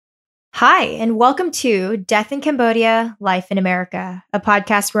Hi, and welcome to Death in Cambodia, Life in America, a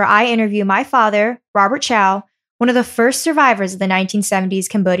podcast where I interview my father, Robert Chow, one of the first survivors of the 1970s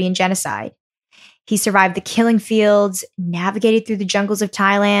Cambodian genocide. He survived the killing fields, navigated through the jungles of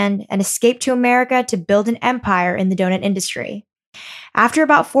Thailand, and escaped to America to build an empire in the donut industry. After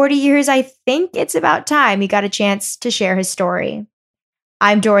about 40 years, I think it's about time he got a chance to share his story.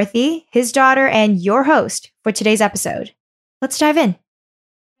 I'm Dorothy, his daughter, and your host for today's episode. Let's dive in.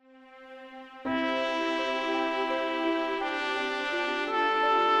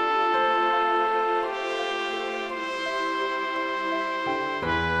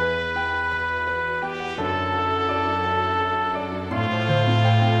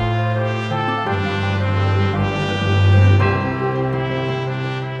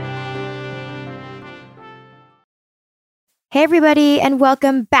 Hey, everybody, and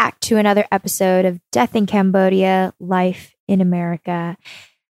welcome back to another episode of Death in Cambodia, Life in America.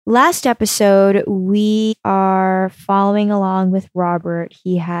 Last episode, we are following along with Robert.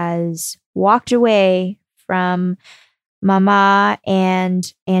 He has walked away from Mama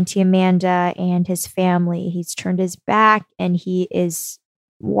and Auntie Amanda and his family. He's turned his back and he is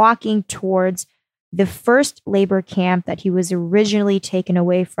walking towards the first labor camp that he was originally taken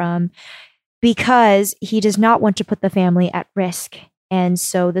away from, because he does not want to put the family at risk. And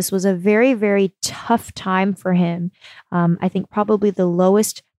so this was a very, very tough time for him. I think probably the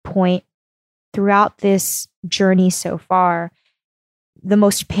lowest point throughout this journey so far. The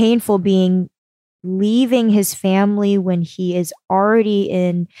most painful being leaving his family when he is already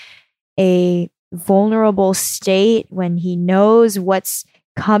in a vulnerable state, when he knows what's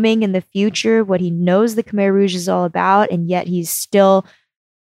coming in the future, what he knows the Khmer Rouge is all about, and yet he's still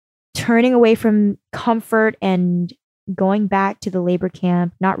turning away from comfort and going back to the labor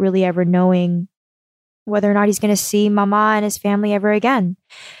camp, not really ever knowing whether or not he's going to see Mama and his family ever again.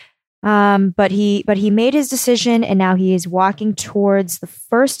 But he made his decision, and now he is walking towards the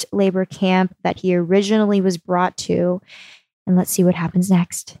first labor camp that he originally was brought to. And let's see what happens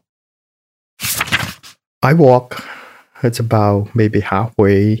next. I walk, it's about maybe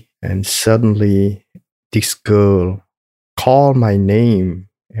halfway, and suddenly this girl called my name.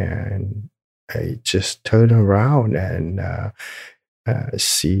 And I just turn around and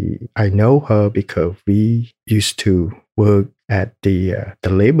see. I know her because we used to work at the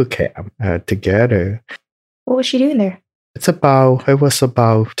labor camp together. What was she doing there? It was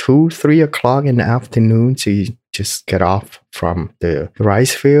about 2-3 o'clock in the afternoon. She just get off from the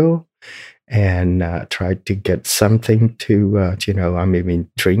rice field and tried to get something to,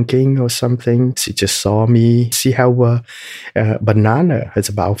 drinking or something. She just saw me. She have a banana. It's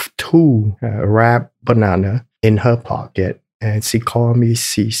about 2 wrapped banana in her pocket. And she called me.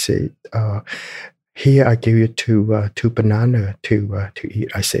 She said, here, I give you two banana to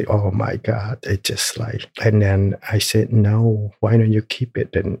eat. I said, oh my God. It's just like, and then I said, no, why don't you keep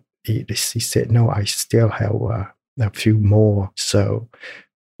it and eat? She said, no, I still have a few more. So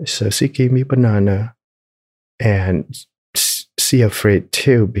she gave me banana, and she afraid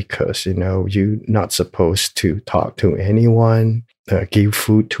too, because, you're not supposed to talk to anyone, give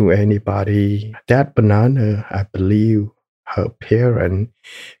food to anybody. That banana, I believe her parent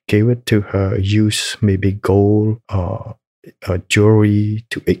gave it to her, use maybe gold or jewelry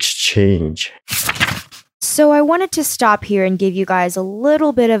to exchange. So I wanted to stop here and give you guys a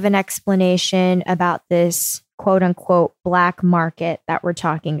little bit of an explanation about this quote unquote black market that we're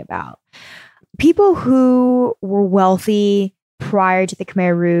talking about. People who were wealthy prior to the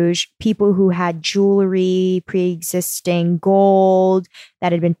Khmer Rouge, people who had jewelry, pre-existing gold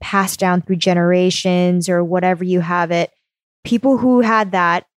that had been passed down through generations or whatever you have it, people who had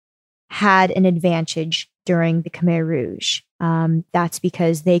that had an advantage during the Khmer Rouge. That's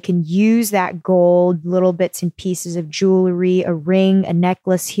because they can use that gold, little bits and pieces of jewelry, a ring, a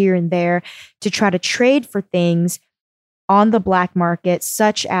necklace here and there, to try to trade for things on the black market,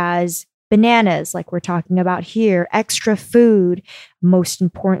 such as bananas, like we're talking about here, extra food, most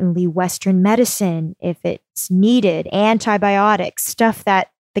importantly, Western medicine, if it's needed, antibiotics, stuff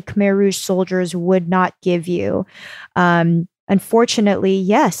that the Khmer Rouge soldiers would not give you. Unfortunately,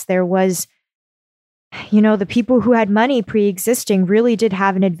 yes, there was, the people who had money pre-existing really did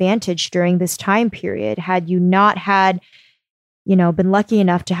have an advantage during this time period. Had you not had, been lucky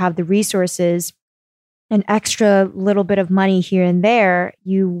enough to have the resources, an extra little bit of money here and there,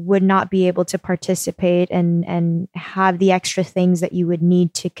 you would not be able to participate and have the extra things that you would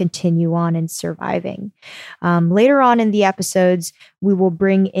need to continue on in surviving. Later on in the episodes, we will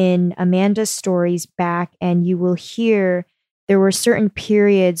bring in Amanda's stories back, and you will hear there were certain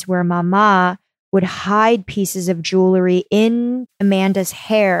periods where Mama would hide pieces of jewelry in Amanda's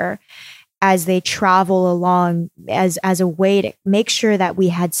hair as they travel along as a way to make sure that we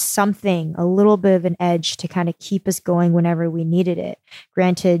had something, a little bit of an edge to kind of keep us going whenever we needed it.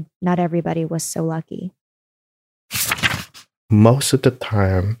 Granted, not everybody was so lucky. Most of the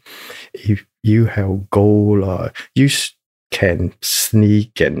time, if you have gold, you can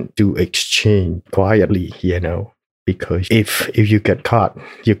sneak and do exchange quietly, because if you get caught,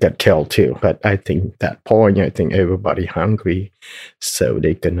 you get killed too. But I think that point, I think everybody hungry, so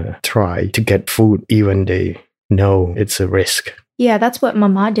they're gonna try to get food even they know it's a risk. Yeah, that's what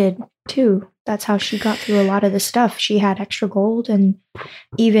Mama did too. That's how she got through a lot of the stuff. She had extra gold, and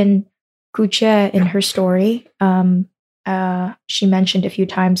even Kuche in her story, she mentioned a few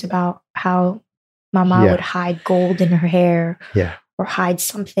times about how Mama would hide gold in her hair. Yeah. Or hide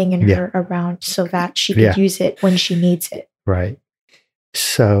something in her around so that she could use it when she needs it. Right.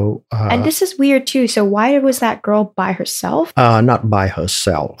 So... and this is weird too. So why was that girl by herself? Not by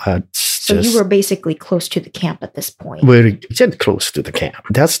herself. So you were basically close to the camp at this point. We're just close to the camp.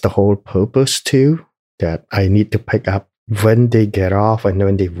 That's the whole purpose too, that I need to pick up when they get off and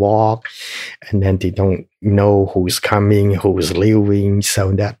when they walk, and then they don't know who's coming, who's leaving.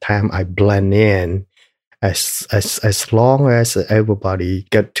 So that time I blend in. As long as everybody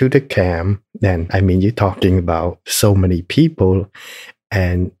get to the camp, then you're talking about so many people,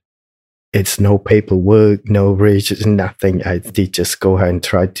 and it's no paperwork, no research, nothing. They just go ahead and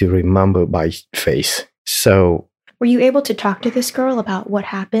try to remember by face. So, were you able to talk to this girl about what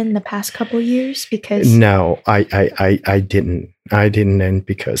happened the past couple of years? Because no, I didn't. I didn't,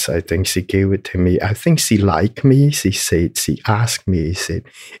 because I think she gave it to me. I think she liked me. She asked me,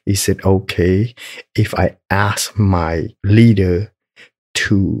 is it okay if I ask my leader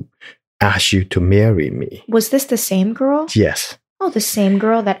to ask you to marry me? Was this the same girl? Yes. Oh, the same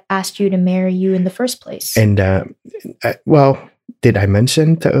girl that asked you to marry you in the first place. And, did I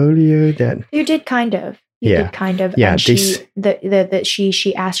mention earlier that? You did kind of. You did kind of. Yeah. And she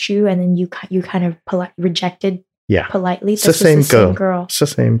asked you, and then you kind of rejected. Yeah. Politely. It's the same girl. It's the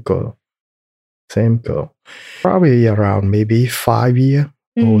same girl. Same girl. Probably around maybe 5 years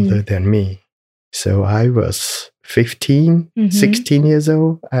older than me. So I was 15, 16 years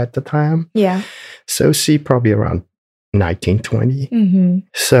old at the time. Yeah. So she probably around 19, 20. Mm-hmm.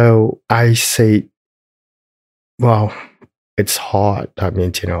 So I say, well, it's hard.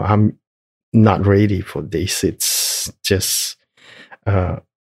 I'm not ready for this. It's just...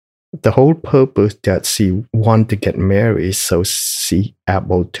 the whole purpose that she want to get married, so she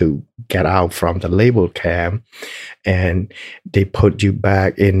able to get out from the labor camp, and they put you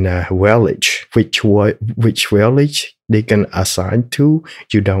back in a village. Which village they can assign to,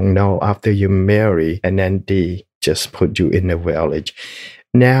 you don't know after you marry, and then they just put you in a village.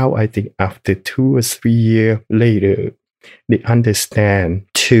 Now I think after 2 or 3 years later, they understand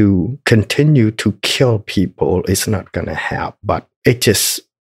to continue to kill people is not gonna help, but it just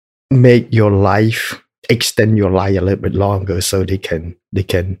make your life, extend your life a little bit longer, so they can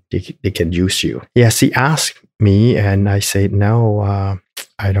use you. Yeah, she asked me, and I said no.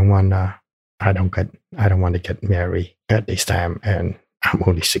 I don't want to get married at this time, and I'm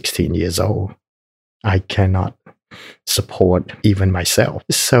only 16 years old. I cannot support even myself.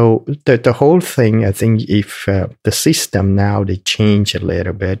 So the whole thing, I think, if the system now they change a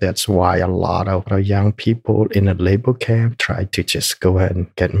little bit, that's why a lot of young people in a labor camp try to just go ahead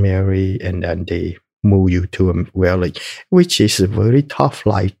and get married, and then they move you to a village, which is a very tough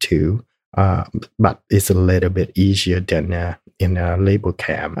life too. But it's a little bit easier than in a labor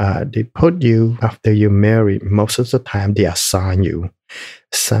camp. They put you after you marry. Most of the time, they assign you.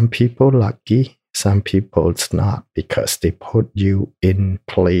 Some people lucky. Some people it's not, because they put you in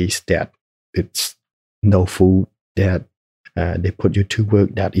place that it's no food, that they put you to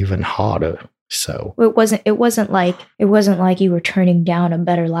work that even harder. So it wasn't like you were turning down a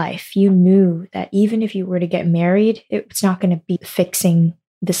better life. You knew that even if you were to get married, it's not going to be fixing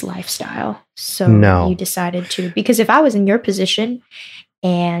this lifestyle. So you decided to, because if I was in your position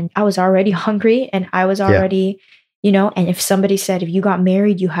and I was already hungry and I was already and if somebody said, if you got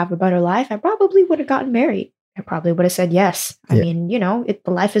married, you have a better life, I probably would have gotten married. I probably would have said yes. I mean, the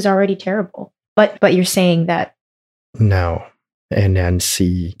life is already terrible. But you're saying that. No. And then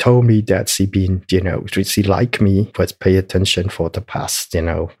she told me that she been, she liked me, but pay attention for the past,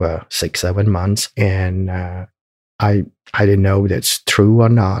 6-7 months. And I didn't know that's true or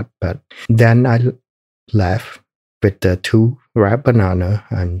not. But then I left with the 2 wrapped banana,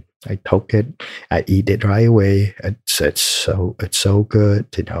 and I took it. I eat it right away. It's so good.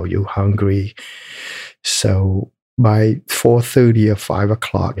 You're hungry. So by 4:30 or 5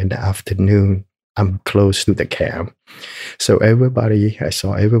 o'clock in the afternoon, I'm close to the camp. So I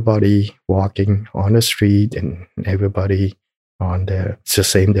saw everybody walking on the street and everybody on the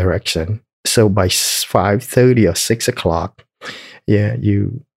same direction. So by 5:30 or 6 o'clock, yeah,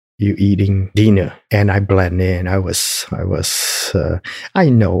 you eating dinner, and I blend in. I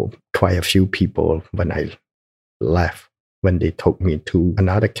know quite a few people when I left, when they took me to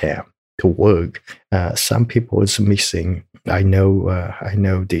another camp to work. Some people is missing. I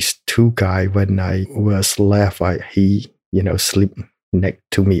know these two guys. When I was left, he sleep next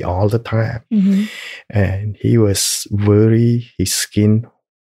to me all the time, and he was his skin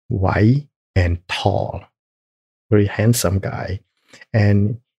white and tall, very handsome guy,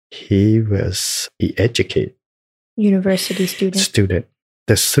 and he was an educated university student.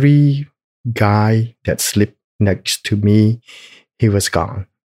 The three guy that slept next to me, he was gone.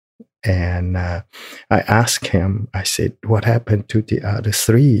 And I asked him, I said, what happened to the other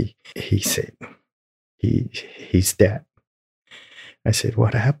three? He said, he's dead. I said,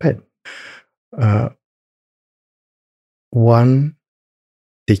 what happened? One,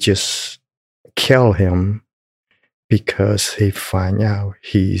 they just kill him because he find out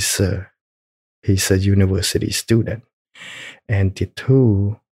he's a university student. And the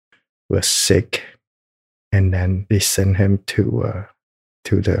two were sick, and then they sent him to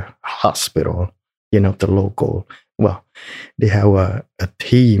the hospital, the local. Well, they have a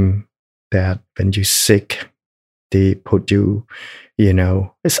team that when you're sick, they put you, I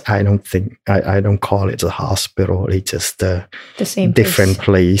don't call it a hospital. It's just the same different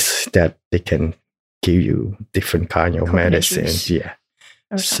place that they can give you different kind of medicine. Yeah.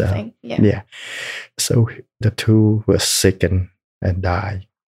 Or something. Yeah. So the two were sick and died.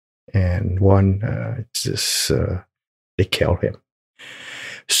 And one they killed him.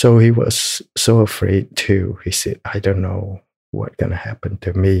 So he was so afraid too. He said, I don't know what's going to happen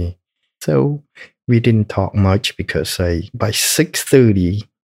to me. So we didn't talk much because by 6:30,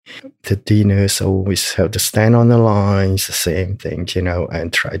 the diners always have to stand on the lines, the same thing,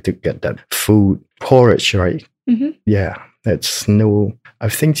 and try to get that food. Porridge, right? Mm-hmm. Yeah, that's no. I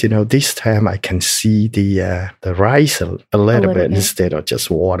think, this time I can see the rice a little bit instead of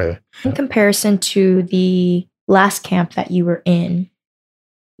just water. In comparison to the last camp that you were in,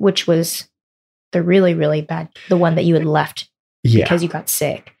 which was the really, really bad, the one that you had left because you got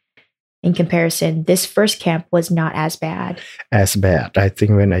sick. In comparison, this first camp was not as bad. I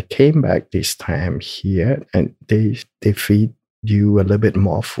think when I came back this time here, and they feed you a little bit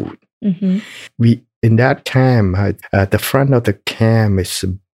more food. Mm-hmm. In that camp, at the front of the camp is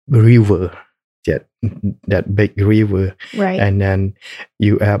a river, that big river. Right. And then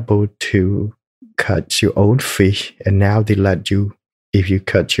you're able to cut your own fish. And now they let you, if you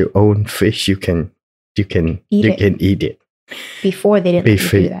cut your own fish, you can eat it. Before they didn't let you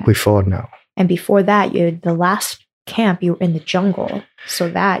do that. Before, no. And before that, the last camp, you were in the jungle. So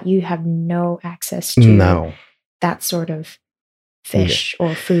that you have no access to that sort of fish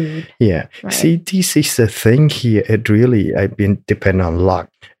or food. Yeah. Right. See, this is the thing here. It really, I've been depend on luck,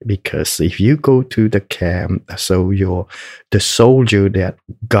 because if you go to the camp, so the soldier that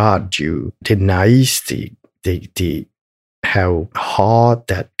guard you, the nice, the how hard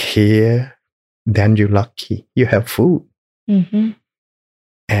that care, then you're lucky. You have food. Mm-hmm.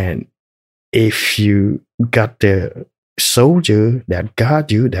 And if you got the soldier that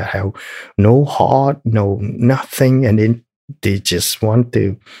guard you that have no heart, no nothing, and then they just want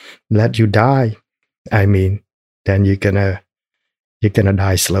to let you die, I mean, then you're gonna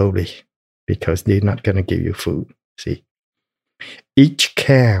die slowly, because they're not gonna give you food. See, each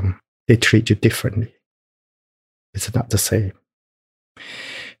camp, they treat you differently. It's not the same.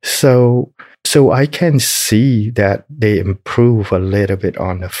 So I can see that they improve a little bit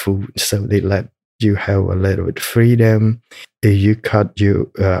on the food. So they let you have a little bit freedom. If you cut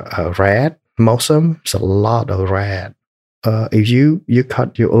a rat, most of them, it's a lot of rat. If you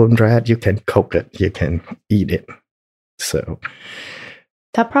cut your own rat, you can cook it. You can eat it. So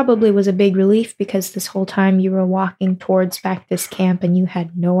that probably was a big relief, because this whole time you were walking towards back this camp and you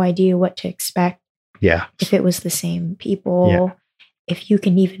had no idea what to expect. Yeah. If it was the same people, if you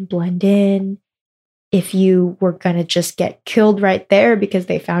can even blend in, if you were going to just get killed right there because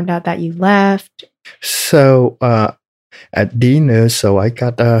they found out that you left. So at dinner, so I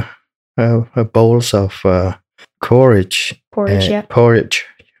got a bowls of porridge. Porridge.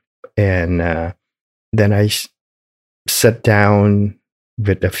 And then I sat down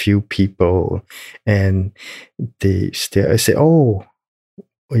with a few people, and I said, "Oh,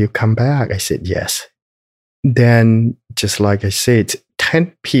 will you come back?" I said, "Yes." Then, just like I said,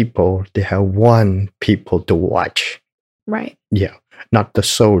 10 people, they have 1 people to watch. Right. Yeah, not the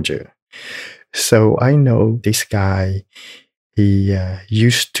soldier. So I know this guy. He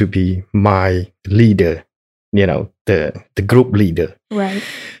used to be my leader, the group leader. Right.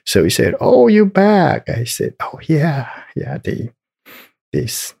 So he said, "Oh, you back?" I said, "Oh yeah, yeah. They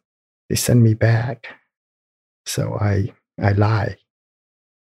sent me back." So I lie.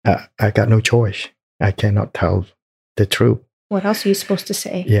 I got no choice. I cannot tell the truth. What else are you supposed to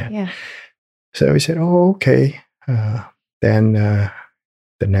say? Yeah. So he said, "Oh, okay." Then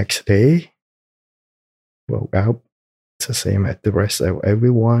the next day, woke up. It's the same as the rest of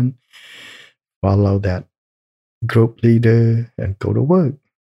everyone. Follow that group leader and go to work.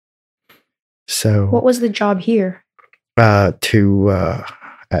 So What was the job here? At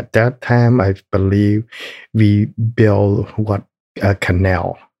that time, I believe we built a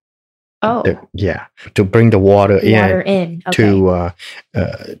canal. Oh, to bring the water in. Okay.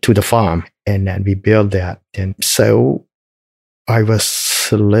 to the farm, and then we built that. And so I was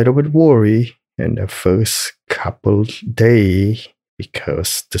a little bit worried in the first couple days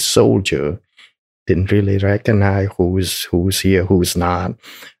because the soldier didn't really recognize who's here, who's not.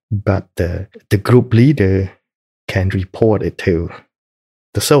 But the group leader can report it to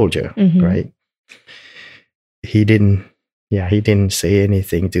the soldier, right? He didn't say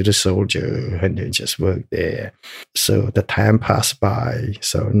anything to the soldier, and they just worked there. So the time passed by.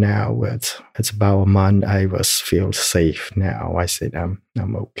 So now it's about a month. I feel safe now. I said I'm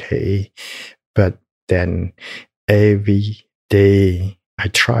okay. But then every day I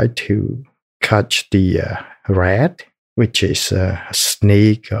try to catch the rat, which is a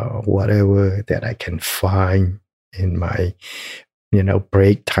snake or whatever that I can find in my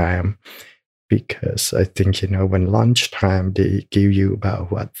break time. Because I think, when lunchtime, they give you about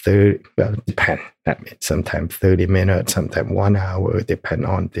 30, well, depend. I mean, sometimes 30 minutes, sometimes 1 hour, depend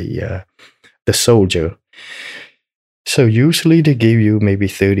on the soldier. So usually they give you maybe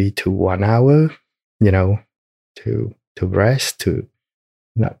 30 to 1 hour, to rest, to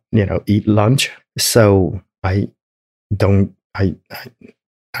not, eat lunch. So I don't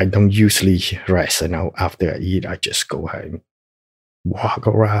usually rest. After I eat, I just go ahead and walk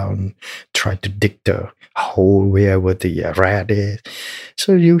around, try to dig the hole wherever the rat is.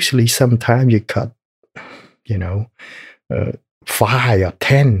 So usually sometimes you cut, 5 or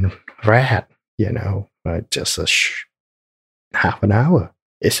 10 rat, just half an hour.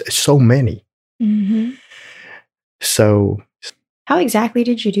 It's so many. So how exactly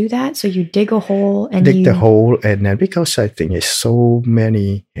did you do that? So you dig a hole and the hole, and then because I think it's so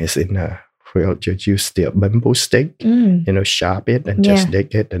many, it's in a you use the bamboo stick, sharp it and just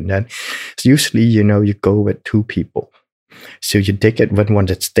dig it. And then usually, you go with 2 people. So you dig it, when one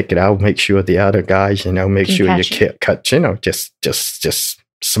that stick it out, make sure the other guys, make sure you cut, just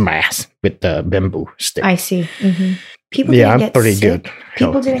smash with the bamboo stick. I see. People I'm pretty sick. good.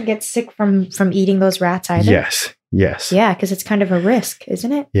 People didn't get sick from eating those rats either. Yes. Yeah, because it's kind of a risk,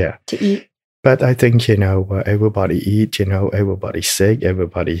 isn't it? Yeah. To eat. But I think, everybody eat, everybody's sick, a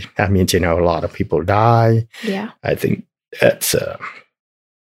lot of people die. Yeah. I think that's,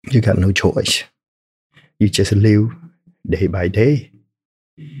 you got no choice. You just live day by day.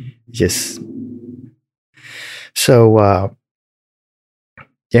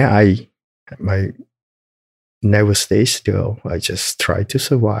 I never stay still. I just try to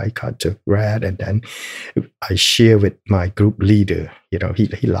survive, catch the rat, and then I share with my group leader. He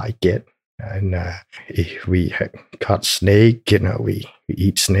like it. And if we had caught snake, we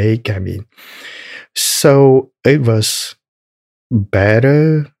eat snake. So it was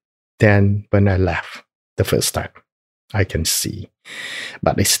better than when I left the first time. I can see,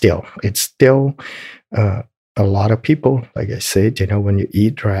 but it's still a lot of people. Like I said, when you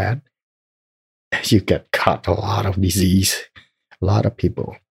eat rat, you get caught a lot of disease. A lot of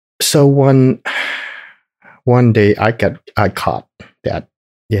people. So one day I caught that.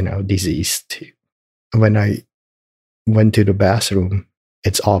 Disease too. When I went to the bathroom,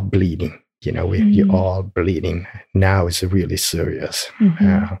 it's all bleeding. You're all bleeding. Now it's really serious.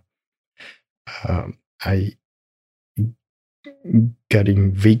 I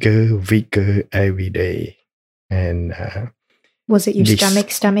getting weaker every day. And was it your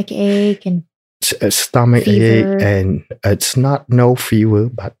stomach ache and stomach fever? Ache? And it's not no fever,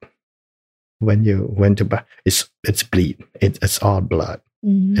 but when you went to bath, it's bleed. It's all blood.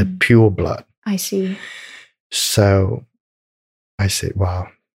 Pure blood. I see. So I said, wow,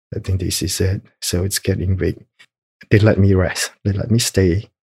 I think this is it. So it's getting weak. They let me rest. They let me stay.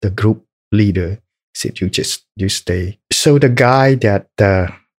 The group leader said, you stay. So the guy that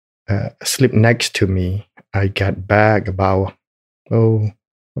slept next to me, I got back about a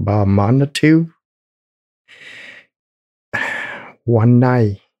month or 2. One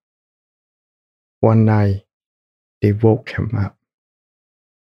night, one night they woke him up.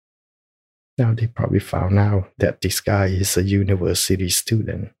 Now they probably found out that this guy is a university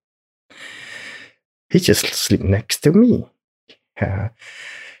student. He just slept next to me.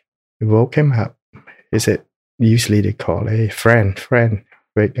 We woke him up. He said, usually they call, hey, friend,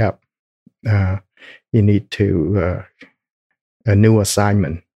 wake up. You need to, a new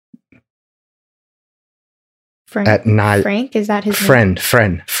assignment. Frank, at night. Frank, is that his name?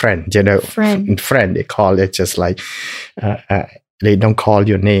 Friend, you know. Friend, they call it just like, they don't call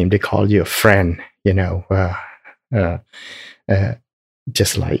your name, they call you a friend, you know.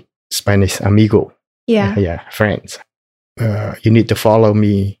 Just like Spanish amigo. Yeah. Friends. You need to follow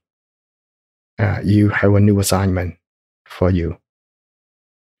me. You have a new assignment for you.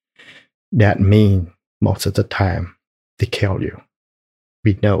 That means most of the time they kill you.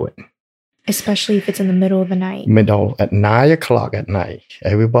 We know it. Especially if it's in the middle of the night. At 9 o'clock at night.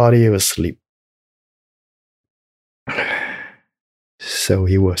 Everybody was asleep. So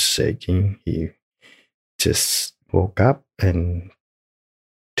he was shaking. He just woke up and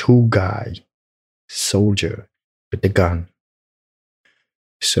two guys, soldier with the gun.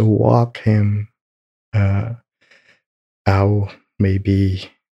 So walk him out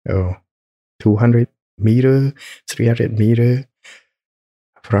maybe 200 meter, 300 meter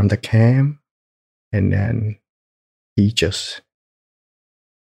from the camp. And then he just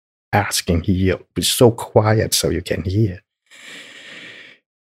asking, he was so quiet so you can hear.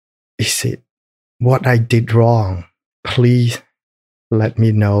 He said, what I did wrong, please let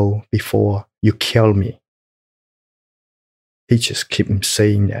me know before you kill me. He just kept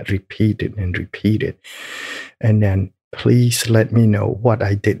saying that, repeated. And then, please let me know what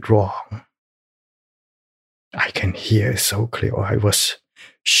I did wrong. I can hear so clear. I was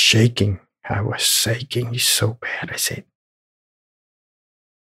shaking. It's so bad. I said,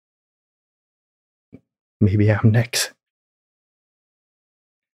 maybe I'm next.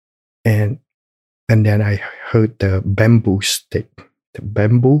 And then I heard the bamboo stick. The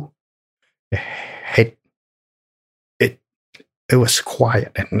bamboo hit. It was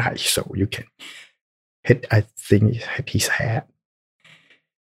quiet at night, so you can hit, I think it hit his head.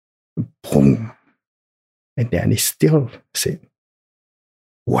 Boom. And then he still said,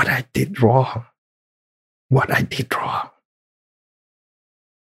 what I did wrong.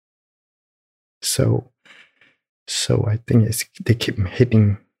 So I think they keep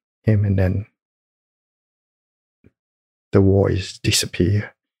hitting him, and then the voice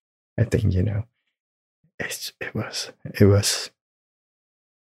disappear. I think, you know, it was,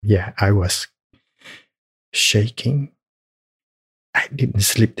 yeah, I was shaking. I didn't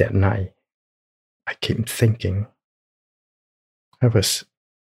sleep that night. I kept thinking. I was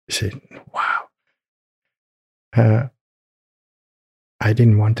saying, wow. I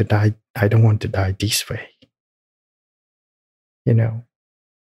didn't want to die. I don't want to die this way. You know.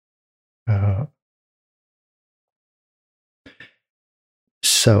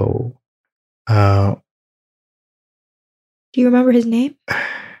 So. Do you remember his name?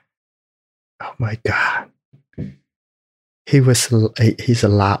 Oh my God. He's a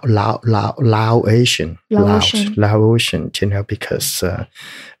Laotian, you know, because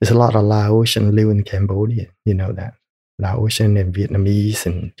there's a lot of Laotian live in Cambodia, you know that. Laotian and Vietnamese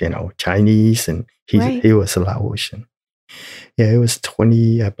and, you know, Chinese, and he was a Laotian. Yeah, he was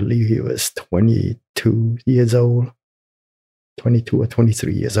 20, I believe he was 22 years old, 22 or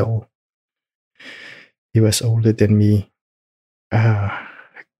 23 years old. He was older than me.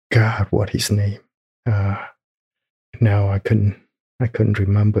 God, what his name? Now I couldn't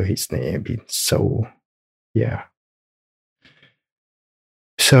remember his name. So, yeah.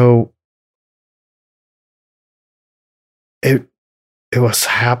 So it was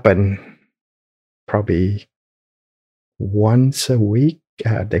happen probably once a week.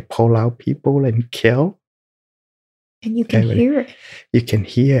 They pull out people and kill. And you can hear it. You can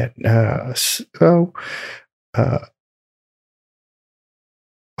hear it.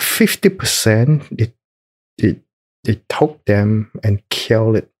 50% they took them and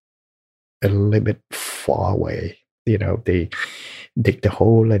killed it a little bit far away. You know, they dig the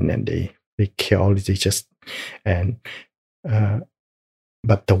hole and then they kill it. They just, and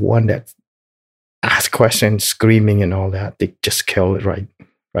but the one that asked questions, screaming and all that, they just kill it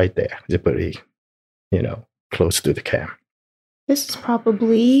right there. They're pretty, you know, close to the camp. This is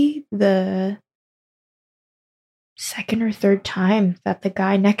probably the second or third time that the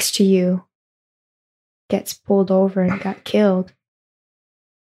guy next to you gets pulled over and got killed.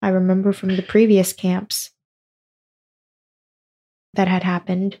 I remember from the previous camps that had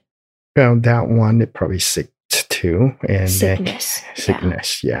happened. Well, that one, it probably sick too. And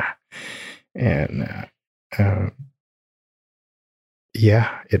sickness, yeah. And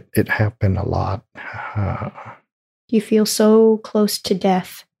yeah, it happened a lot. You feel so close to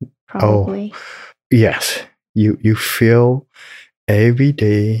death, probably. Yes, you feel every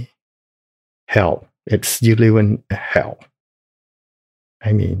day hell. It's you live in hell.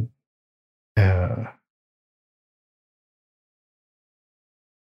 I mean,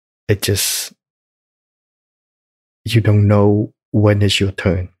 it just you don't know when is your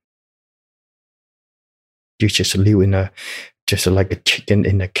turn. You just live in just like a chicken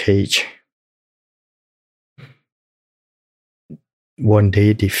in a cage. One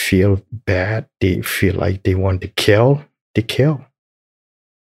day they feel bad, they feel like they want to kill, they kill.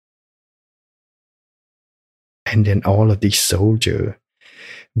 And then all of these soldiers,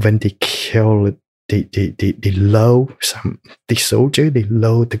 when they kill, they love the soldier, they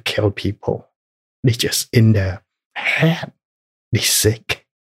love to kill people. They just in their head, they sick.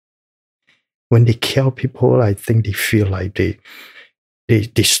 When they kill people, I think they feel like they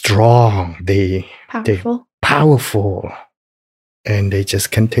strong, they powerful. And they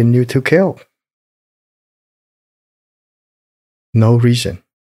just continue to kill. No reason.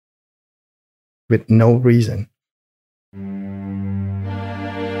 With no reason.